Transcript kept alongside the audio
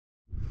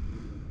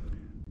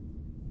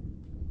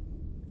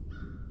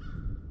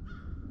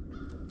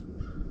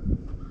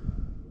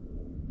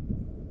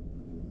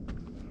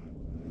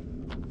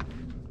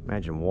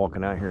Imagine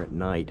walking out here at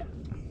night.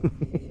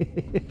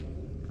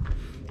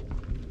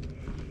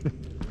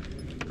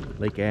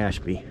 Lake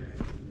Ashby.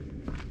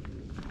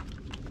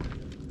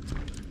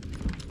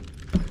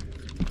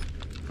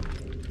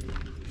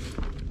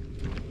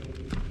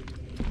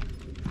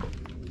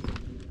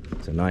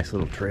 It's a nice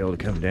little trail to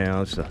come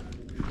down. It's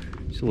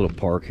a little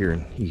park here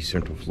in East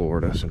Central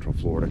Florida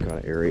kind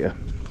of area.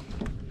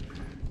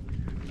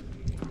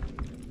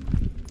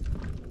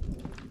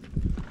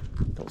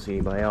 Don't see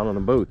anybody out on a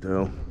boat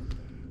though.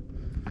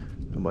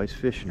 Nobody's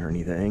fishing or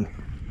anything.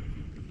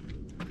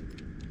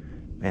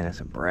 Man, that's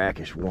some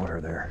brackish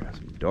water there. That's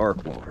some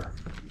dark water.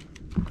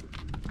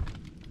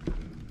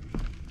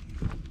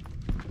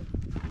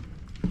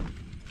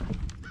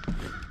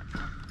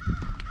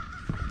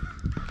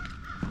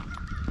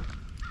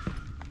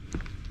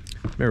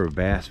 Remember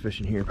bass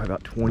fishing here probably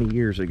about 20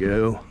 years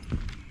ago.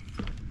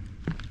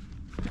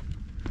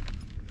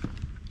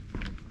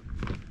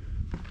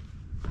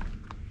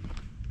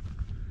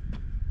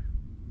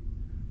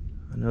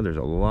 I know there's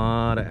a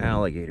lot of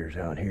alligators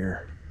out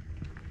here.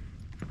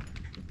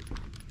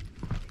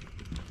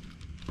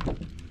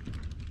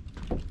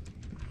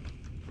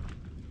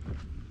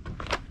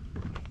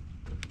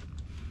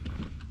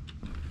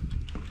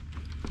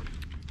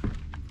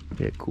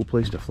 Yeah, cool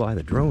place to fly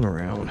the drone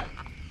around.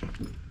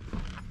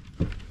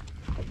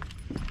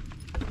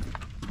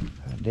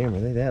 God damn, are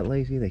they that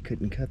lazy they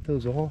couldn't cut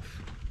those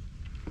off?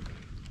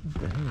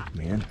 What the heck,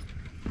 man?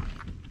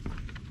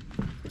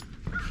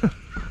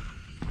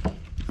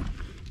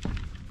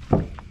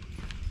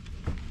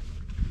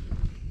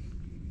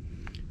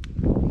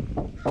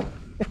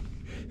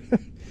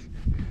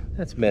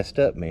 That's messed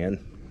up, man.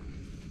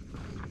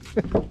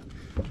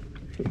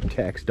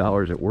 Tax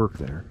dollars at work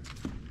there.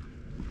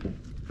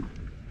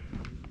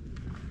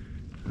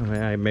 I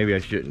mean, maybe I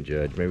shouldn't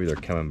judge. Maybe they're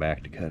coming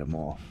back to cut them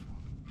off.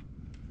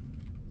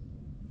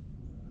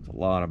 It's a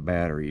lot of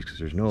batteries because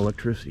there's no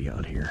electricity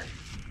out here.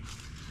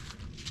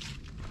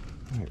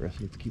 All right,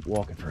 Rusty, let's keep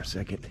walking for a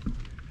second.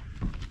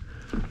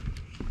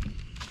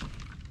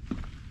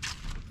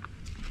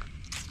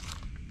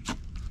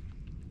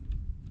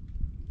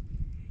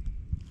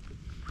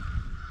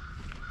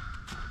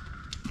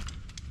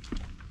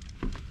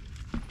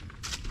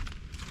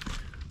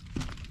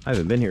 I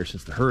haven't been here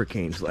since the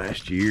hurricanes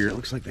last year. It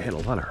looks like they had a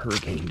lot of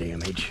hurricane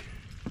damage.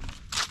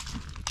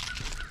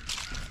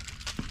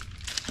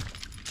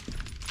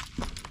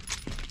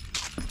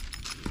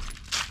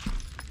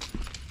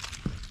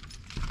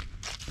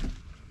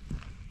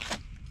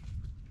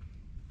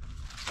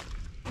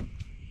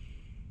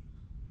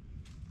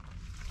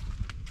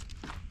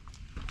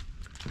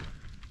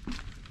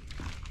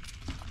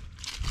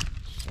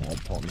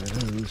 Salt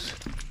palmettos.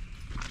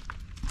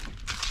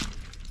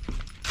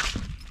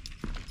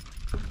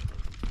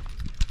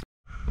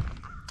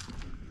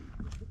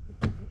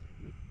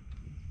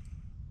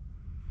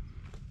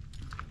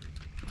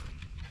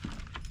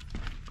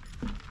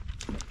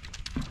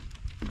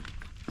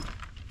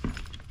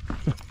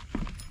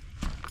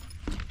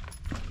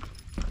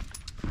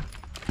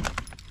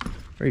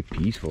 Very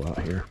peaceful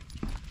out here.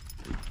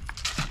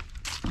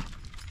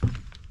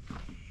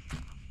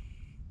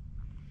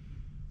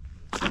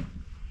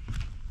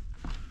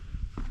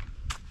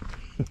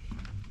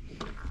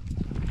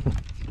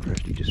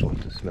 Rusty just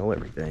wants to smell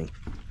everything.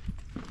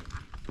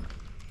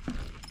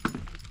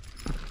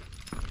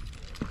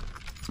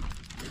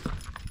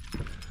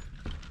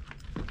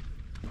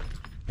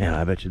 Man,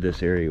 I bet you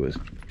this area was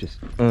just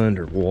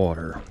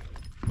underwater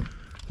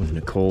when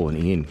Nicole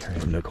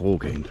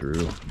came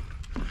through.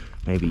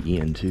 Maybe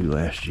Ian too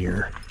last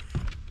year.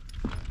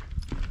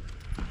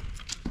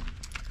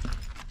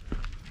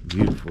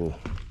 Beautiful.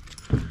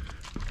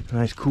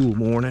 Nice cool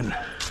morning.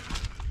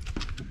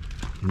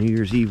 New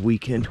Year's Eve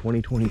weekend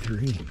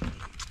 2023.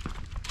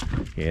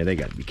 Yeah, they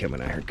got to be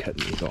coming out here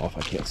cutting these off.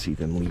 I can't see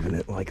them leaving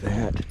it like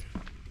that.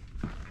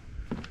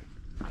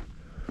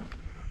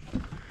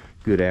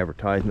 Good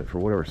advertisement for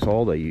whatever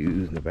saw they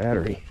use in the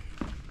battery.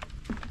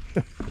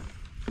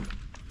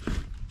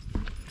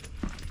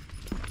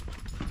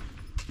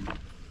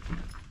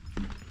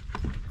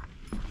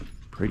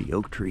 Pretty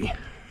oak tree.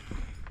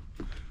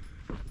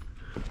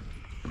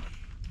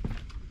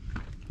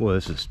 Well,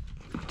 this is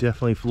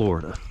definitely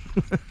Florida.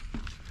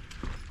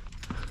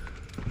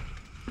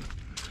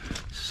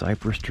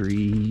 Cypress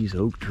trees,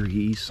 oak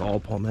trees, saw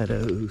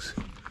palmettos,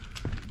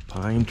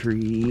 pine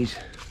trees,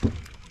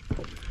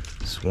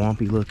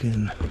 swampy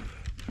looking.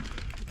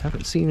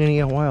 Haven't seen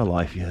any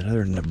wildlife yet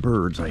other than the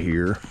birds I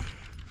hear.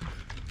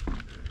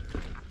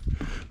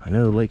 I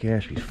know Lake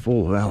Ashby's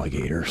full of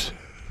alligators.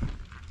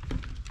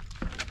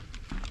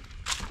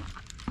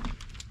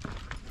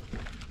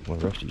 Well,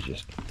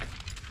 Rusty's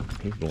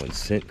he's going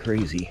scent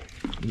crazy.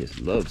 He just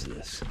loves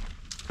this.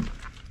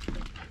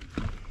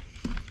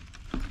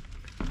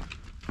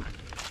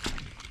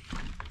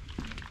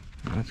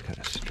 That's kind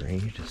of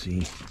strange to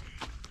see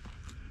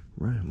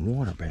running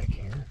water back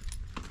here.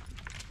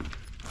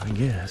 I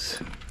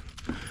guess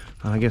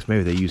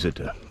maybe they use it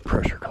to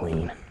pressure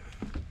clean.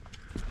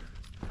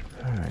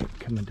 Alright,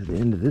 coming to the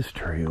end of this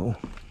trail.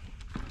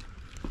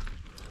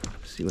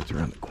 see what's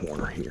around the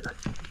corner here.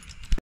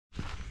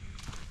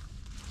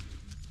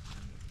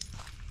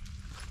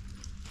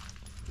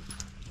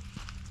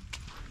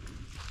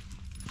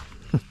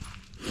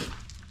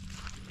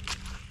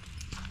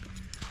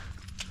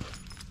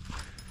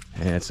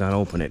 And it's not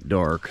open at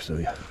dark,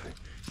 so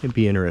it'd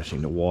be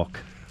interesting to walk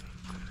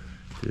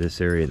to this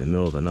area in the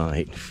middle of the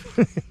night.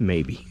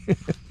 Maybe. I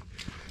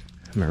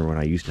remember when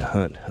I used to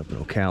hunt up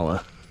in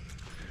Ocala,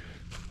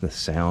 the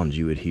sounds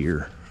you would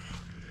hear.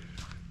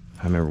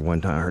 I remember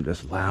one time I heard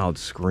this loud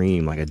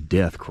scream like a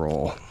death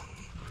crawl,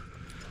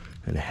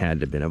 and it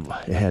had to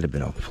have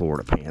been a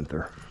Florida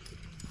panther.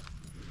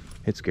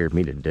 It scared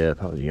me to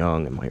death. I was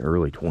young, in my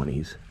early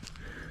 20s.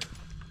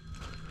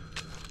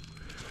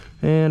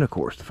 And of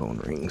course the phone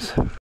rings.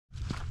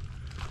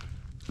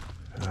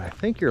 I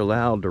think you're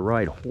allowed to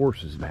ride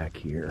horses back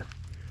here.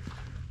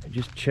 I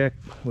just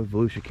checked with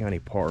Volusia County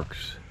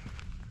Parks.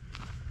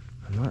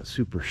 I'm not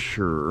super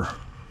sure.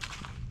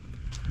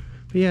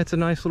 But yeah, it's a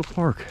nice little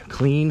park.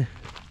 Clean,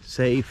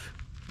 safe.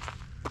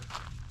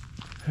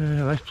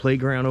 Nice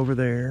playground over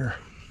there.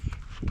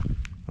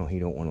 Oh, he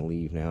don't want to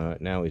leave now.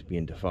 Now he's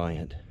being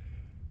defiant.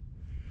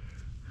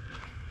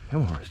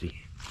 Come on, Rusty.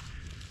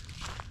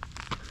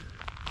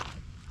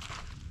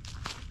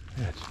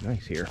 Yeah, it's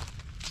nice here.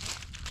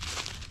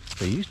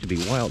 There used to be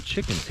wild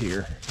chickens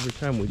here. Every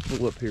time we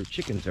pull up here,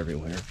 chickens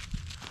everywhere.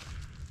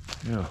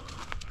 Yeah.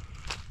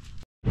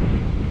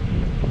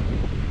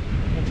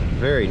 It's a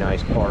very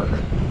nice park.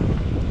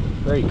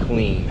 Very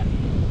clean. I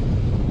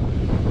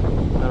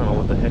don't know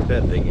what the heck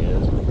that thing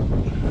is.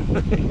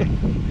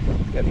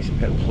 It's gotta be some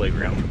kind of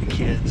playground for the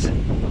kids.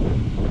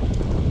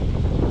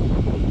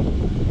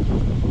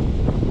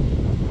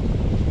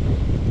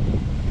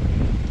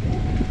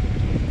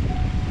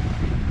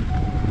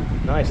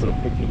 Nice little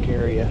picnic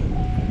area.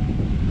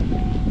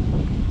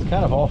 It's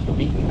kind of off the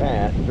beaten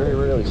path. Very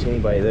rarely see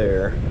anybody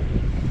there.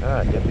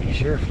 Ah, Deputy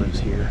Sheriff lives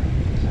here.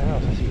 His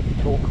house. I see a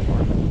patrol car.